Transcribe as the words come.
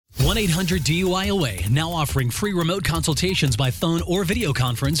1-800-DUI-AWAY, now offering free remote consultations by phone or video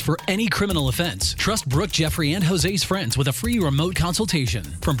conference for any criminal offense. Trust Brooke, Jeffrey, and Jose's friends with a free remote consultation.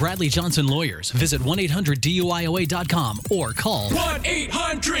 From Bradley Johnson Lawyers, visit 1-800-DUI-AWAY.com or call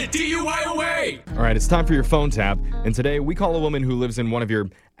 1-800-DUI-AWAY. All right, it's time for your phone tap. And today we call a woman who lives in one of your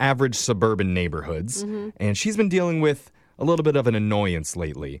average suburban neighborhoods. And she's been dealing with a little bit of an annoyance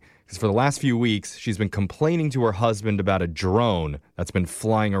lately. Because for the last few weeks, she's been complaining to her husband about a drone that's been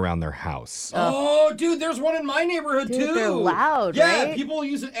flying around their house. Oh, dude, there's one in my neighborhood, too. They're loud, yeah, right? people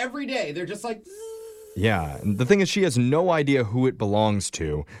use it every day. They're just like... Yeah, and the thing is she has no idea who it belongs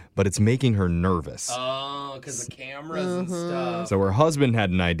to, but it's making her nervous. Oh, because the cameras and stuff. So her husband had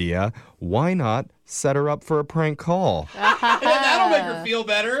an idea. Why not set her up for a prank call? That'll make her feel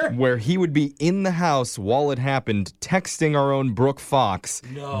better. Where he would be in the house while it happened, texting our own Brooke Fox,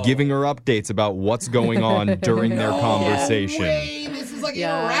 giving her updates about what's going on during their conversation. Way. This is like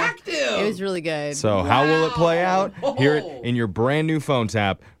interactive. It was really good. So how will it play out? Hear it in your brand new phone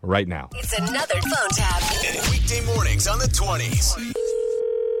tap right now. It's another phone tap. Weekday mornings on the 20s.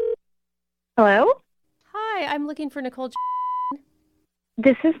 Hello? Hi, I'm looking for Nicole.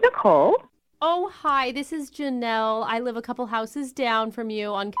 This is Nicole. Oh, hi, this is Janelle. I live a couple houses down from you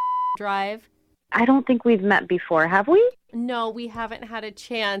on Drive. I don't think we've met before, have we? No, we haven't had a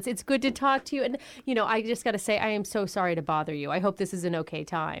chance. It's good to talk to you. And, I just got to say, I am so sorry to bother you. I hope this is an okay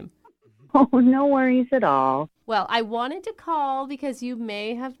time. Oh, no worries at all. Well, I wanted to call because you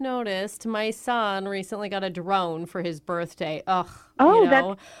may have noticed my son recently got a drone for his birthday. Ugh.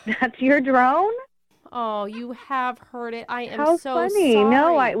 Oh, that's your drone? Oh, you have heard it. I am How so funny. sorry.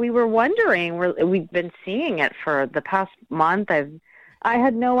 No, we were wondering. We've been seeing it for the past month. I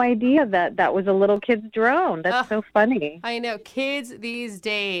had no idea that was a little kid's drone. That's so funny. I know. Kids these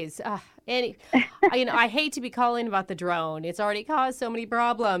days. I hate to be calling about the drone. It's already caused so many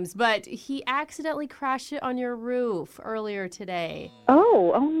problems, but he accidentally crashed it on your roof earlier today.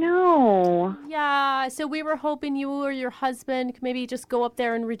 Oh no. Yeah, so we were hoping you or your husband could maybe just go up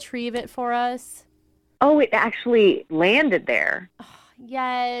there and retrieve it for us. Oh, it actually landed there.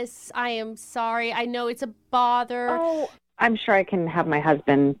 Yes, I am sorry. I know it's a bother. Oh, I'm sure I can have my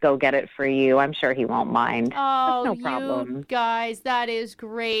husband go get it for you. I'm sure he won't mind. Oh, That's no problem. You guys, that is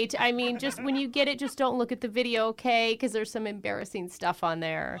great. I mean, just when you get it, just don't look at the video, okay? Because there's some embarrassing stuff on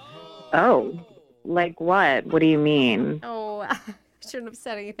there. Oh, like what? What do you mean? Oh, I shouldn't have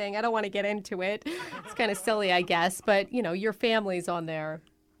said anything. I don't want to get into it. It's kind of silly, I guess. But, your family's on there.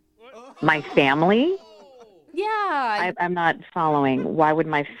 My family? Yeah. I'm not following. Why would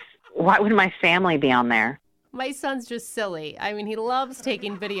my family be on there? My son's just silly. I mean, he loves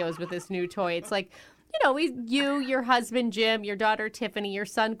taking videos with this new toy. It's like, you, your husband, Jim, your daughter, Tiffany, your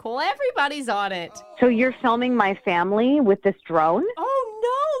son, Cole, everybody's on it. So you're filming my family with this drone? Oh,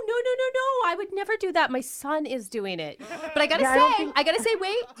 no. I would never do that. My son is doing it. But I gotta say,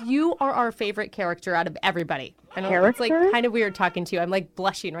 wait, you are our favorite character out of everybody. I know it's like kind of weird talking to you. I'm like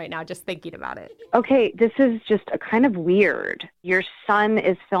blushing right now just thinking about it. Okay, this is just a kind of weird. Your son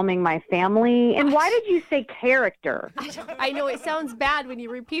is filming my family. And why did you say character? I know it sounds bad when you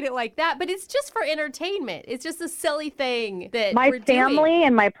repeat it like that, but it's just for entertainment. It's just a silly thing that my we're family doing.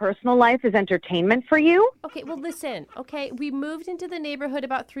 And my personal life is entertainment for you? Okay, well, listen, okay? We moved into the neighborhood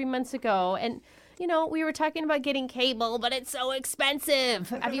about 3 months ago, and we were talking about getting cable, but it's so expensive.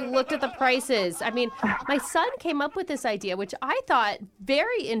 Have you looked at the prices? I mean, my son came up with this idea, which I thought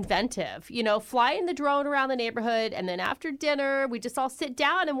very inventive. Flying the drone around the neighborhood, and then after dinner, we just all sit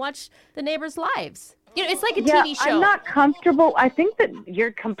down and watch the neighbors' lives. It's like a TV show. I'm not comfortable. I think that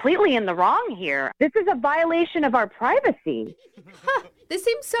you're completely in the wrong here. This is a violation of our privacy. This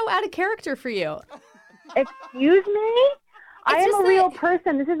seems so out of character for you. Excuse me? I am a real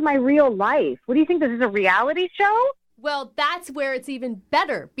person. This is my real life. What do you think? This is a reality show? Well, that's where it's even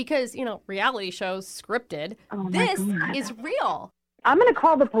better because, reality shows scripted. This is real. I'm going to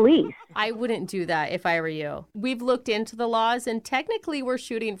call the police. I wouldn't do that if I were you. We've looked into the laws, and technically we're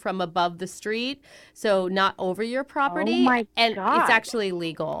shooting from above the street, so not over your property. Oh, my and God. It's actually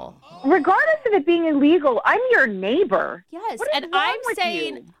legal. Regardless of it being illegal, I'm your neighbor. Yes, What is and wrong I'm with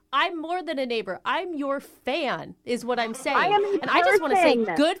saying... you? I'm more than a neighbor. I'm your fan, is what I'm saying. I am a and I just want to say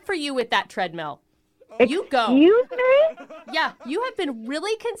person. good for you with that treadmill. You go. Excuse me? Yeah, you have been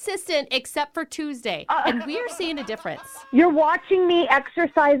really consistent except for Tuesday, and we are seeing a difference. You're watching me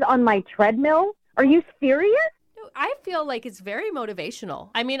exercise on my treadmill? Are you serious? I feel like it's very motivational.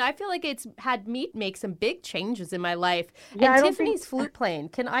 I mean, I feel like it's had me make some big changes in my life. Yeah, and Tiffany's flute playing,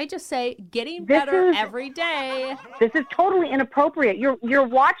 can I just say, getting This better is- every day. This is totally inappropriate. You're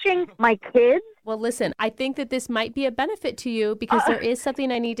watching my kids Well, listen, I think that this might be a benefit to you because there is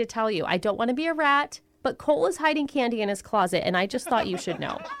something I need to tell you. I don't want to be a rat, but Cole is hiding candy in his closet, and I just thought you should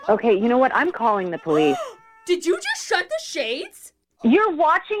know. Okay, you know what? I'm calling the police. Did you just shut the shades? You're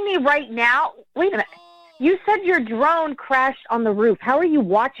watching me right now? Wait a minute. You said your drone crashed on the roof. How are you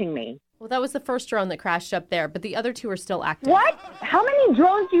watching me? Well, that was the first drone that crashed up there, but the other two are still active. What? How many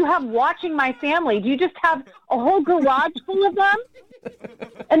drones do you have watching my family? Do you just have a whole garage full of them?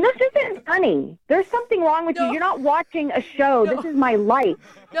 And this isn't funny. There's something wrong with you. You're not watching a show. This is my life.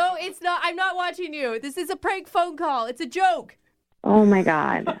 No, it's not. I'm not watching you. This is a prank phone call. It's a joke. Oh, my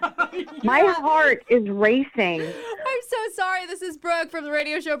God. My heart is racing. I'm so sorry. This is Brooke from the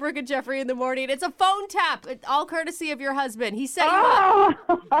radio show Brooke and Jeffrey in the Morning. It's a phone tap. It's all courtesy of your husband. He set you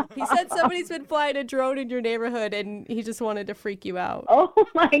up. He said somebody's been flying a drone in your neighborhood, and he just wanted to freak you out. Oh,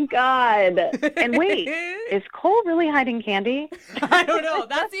 my God. And wait, is Cole really hiding candy? I don't know.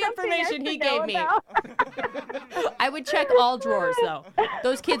 That's the information he gave me. I would check all drawers, though.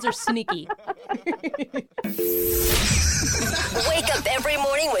 Those kids are sneaky. Wake up every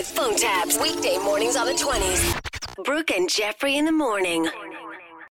morning with phone taps. Weekday mornings on the 20s. Brooke and Jeffrey in the Morning.